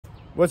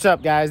What's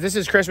up, guys? This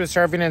is Chris with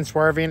Surfing and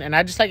Swerving, and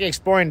I just like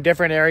exploring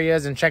different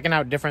areas and checking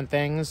out different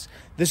things.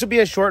 This will be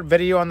a short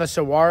video on the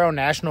Saguaro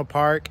National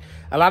Park.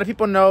 A lot of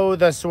people know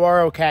the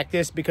saguaro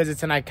cactus because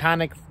it's an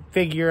iconic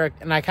figure,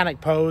 an iconic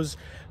pose,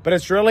 but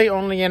it's really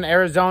only in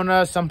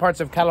Arizona, some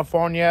parts of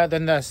California,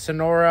 then the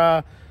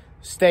Sonora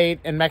state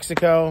in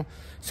Mexico.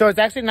 So it's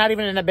actually not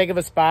even in that big of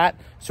a spot.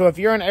 So if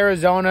you're in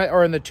Arizona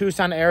or in the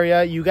Tucson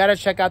area, you got to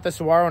check out the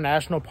Saguaro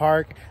National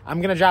Park.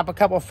 I'm going to drop a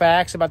couple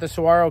facts about the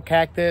saguaro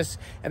cactus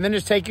and then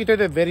just take you through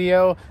the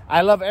video.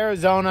 I love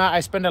Arizona.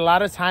 I spend a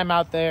lot of time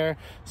out there,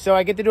 so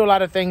I get to do a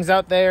lot of things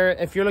out there.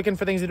 If you're looking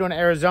for things to do in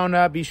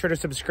Arizona, be sure to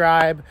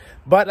subscribe.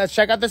 But let's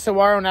check out the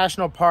Saguaro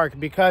National Park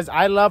because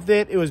I loved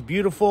it. It was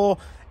beautiful,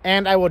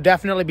 and I will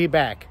definitely be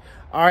back.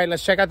 All right,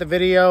 let's check out the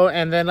video,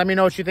 and then let me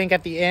know what you think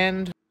at the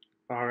end.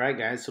 Alright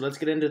guys, so let's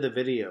get into the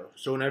video.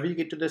 So whenever you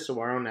get to the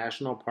Saguaro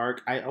National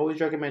Park, I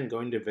always recommend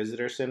going to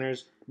visitor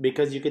centers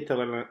because you get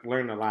to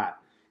learn a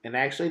lot. And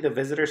actually the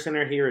visitor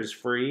center here is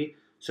free,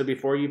 so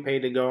before you pay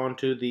to go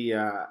onto the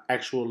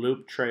actual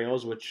loop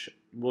trails, which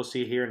we'll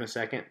see here in a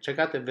second, check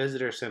out the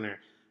visitor center.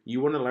 You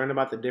want to learn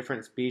about the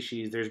different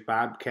species. There's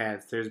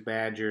bobcats, there's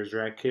badgers,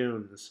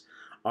 raccoons,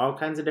 all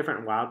kinds of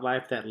different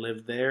wildlife that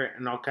live there,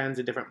 and all kinds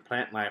of different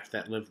plant life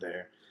that live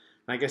there.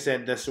 Like I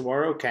said, the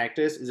saguaro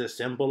cactus is a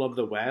symbol of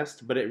the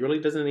West, but it really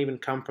doesn't even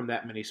come from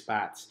that many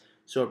spots.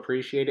 So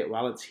appreciate it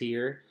while it's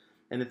here.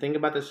 And the thing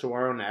about the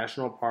Saguaro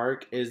National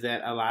Park is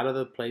that a lot of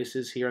the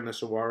places here in the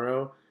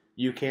Saguaro,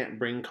 you can't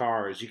bring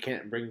cars, you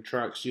can't bring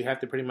trucks. You have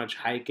to pretty much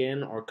hike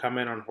in or come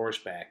in on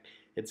horseback.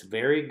 It's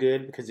very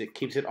good because it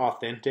keeps it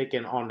authentic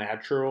and all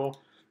natural.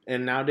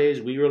 And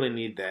nowadays, we really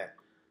need that.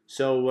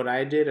 So what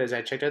I did is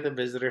I checked out the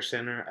visitor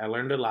center. I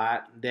learned a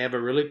lot. They have a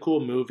really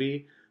cool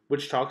movie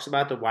which talks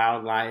about the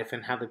wildlife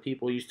and how the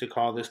people used to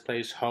call this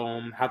place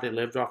home, how they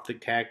lived off the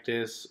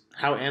cactus,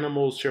 how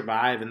animals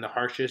survive in the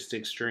harshest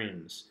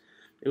extremes.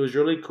 It was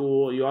really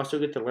cool. You also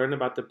get to learn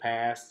about the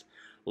past,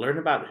 learn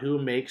about who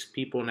makes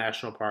people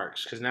national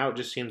parks, because now it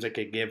just seems like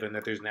a given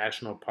that there's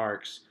national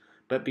parks.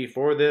 But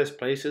before this,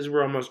 places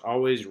were almost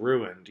always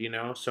ruined, you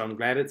know, so I'm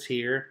glad it's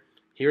here.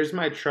 Here's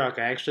my truck.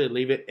 I actually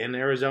leave it in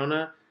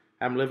Arizona.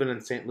 I'm living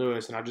in St.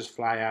 Louis, and I'll just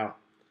fly out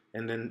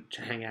and then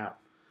hang out.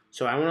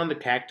 So I went on the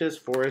Cactus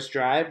Forest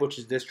Drive, which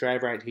is this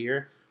drive right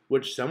here,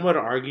 which some would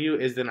argue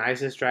is the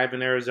nicest drive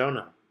in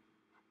Arizona.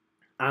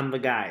 I'm the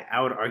guy. I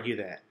would argue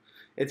that.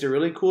 It's a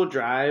really cool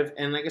drive,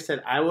 and like I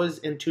said, I was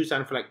in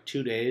Tucson for like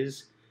 2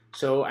 days,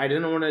 so I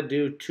didn't want to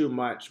do too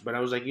much, but I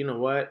was like, you know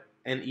what?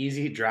 An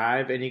easy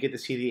drive, and you get to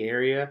see the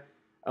area.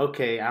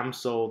 Okay, I'm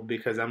sold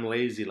because I'm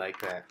lazy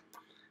like that.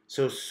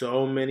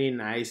 So many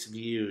nice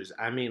views.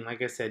 I mean,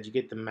 like I said, you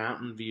get the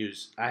mountain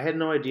views. I had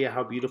no idea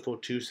how beautiful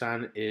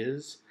Tucson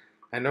is.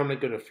 I normally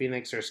go to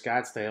Phoenix or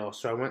Scottsdale,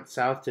 so I went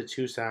south to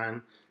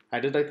Tucson.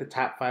 I did like the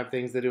top 5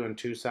 things to do in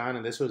Tucson,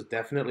 and this was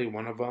definitely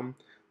one of them.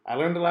 I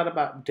learned a lot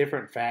about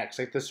different facts,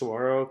 like the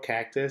saguaro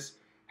cactus,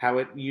 how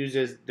it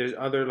uses, there's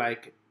other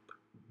like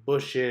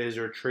bushes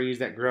or trees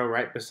that grow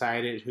right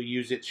beside it who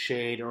use its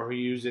shade or who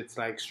use its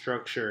like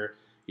structure.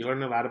 You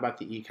learn a lot about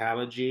the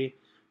ecology.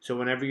 So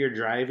whenever you're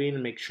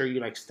driving, make sure you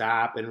like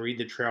stop and read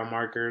the trail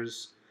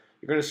markers.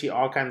 You're going to see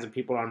all kinds of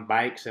people on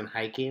bikes and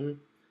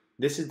hiking.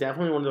 This is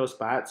definitely one of those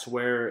spots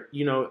where,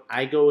 you know,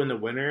 I go in the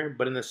winter,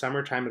 but in the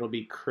summertime it'll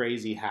be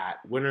crazy hot.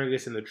 Winter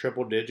gets in the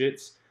triple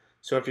digits.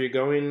 So if you're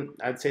going,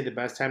 I'd say the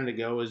best time to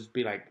go is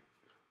be like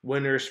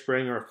winter,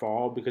 spring, or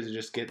fall because it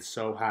just gets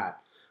so hot.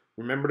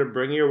 Remember to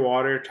bring your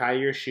water, tie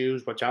your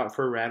shoes, watch out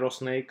for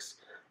rattlesnakes,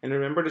 and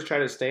remember to try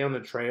to stay on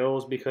the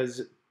trails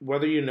because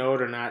whether you know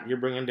it or not, you're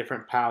bringing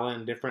different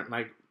pollen, different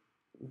like,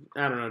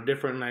 I don't know,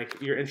 different like,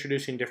 you're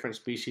introducing different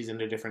species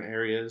into different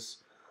areas.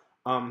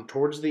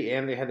 Towards the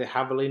end, they had the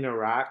Javelina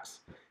rocks,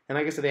 and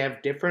like I said, they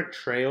have different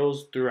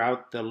trails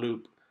throughout the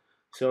loop.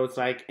 So it's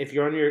like if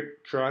you're on your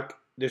truck,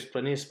 there's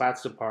plenty of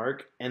spots to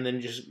park, and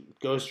then just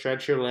go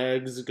stretch your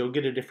legs, go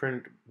get a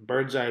different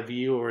bird's eye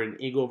view or an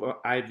eagle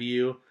eye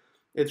view.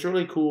 It's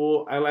really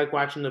cool. I like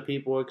watching the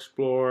people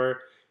explore.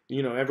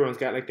 You know, everyone's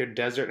got like their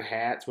desert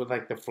hats with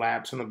like the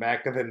flaps on the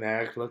back of the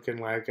neck, looking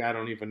like, I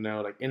don't even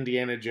know, like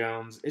Indiana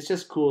Jones. It's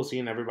just cool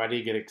seeing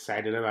everybody get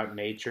excited about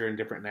nature and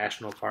different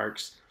national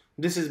parks.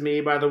 This is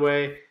me, by the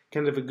way,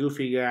 kind of a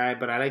goofy guy,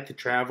 but I like to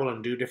travel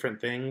and do different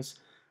things.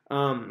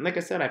 Like I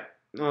said,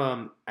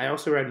 I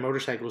also ride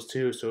motorcycles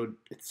too, so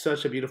it's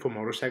such a beautiful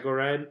motorcycle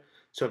ride.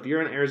 So if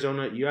you're in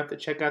Arizona, you have to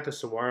check out the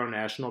Saguaro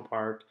National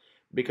Park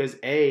because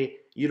A,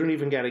 you don't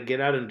even got to get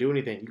out and do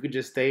anything. You could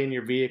just stay in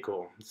your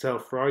vehicle. So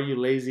for all you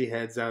lazy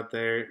heads out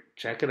there,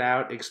 check it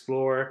out,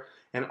 explore,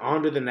 and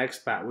on to the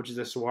next spot, which is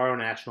the Saguaro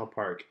National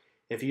Park.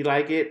 If you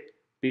like it,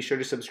 be sure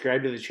to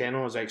subscribe to the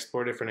channel as I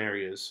explore different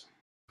areas.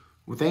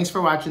 Well, thanks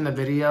for watching the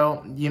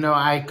video. You know,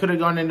 I could have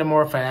gone into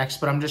more facts,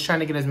 but I'm just trying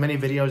to get as many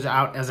videos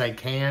out as I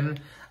can.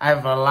 I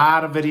have a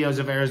lot of videos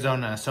of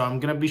Arizona, so I'm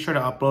going to be sure to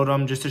upload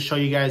them just to show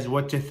you guys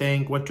what to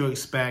think, what to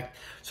expect.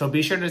 So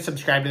be sure to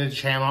subscribe to the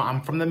channel.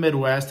 I'm from the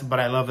Midwest, but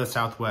I love the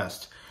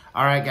Southwest.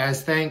 All right,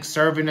 guys, thanks.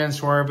 Surfing and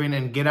swerving,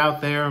 and get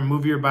out there,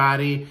 move your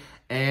body,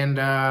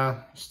 and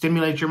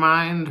stimulate your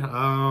mind,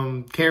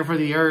 care for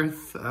the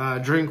earth,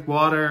 drink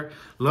water,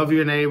 love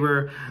your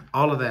neighbor,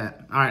 all of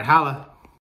that. All right, holla.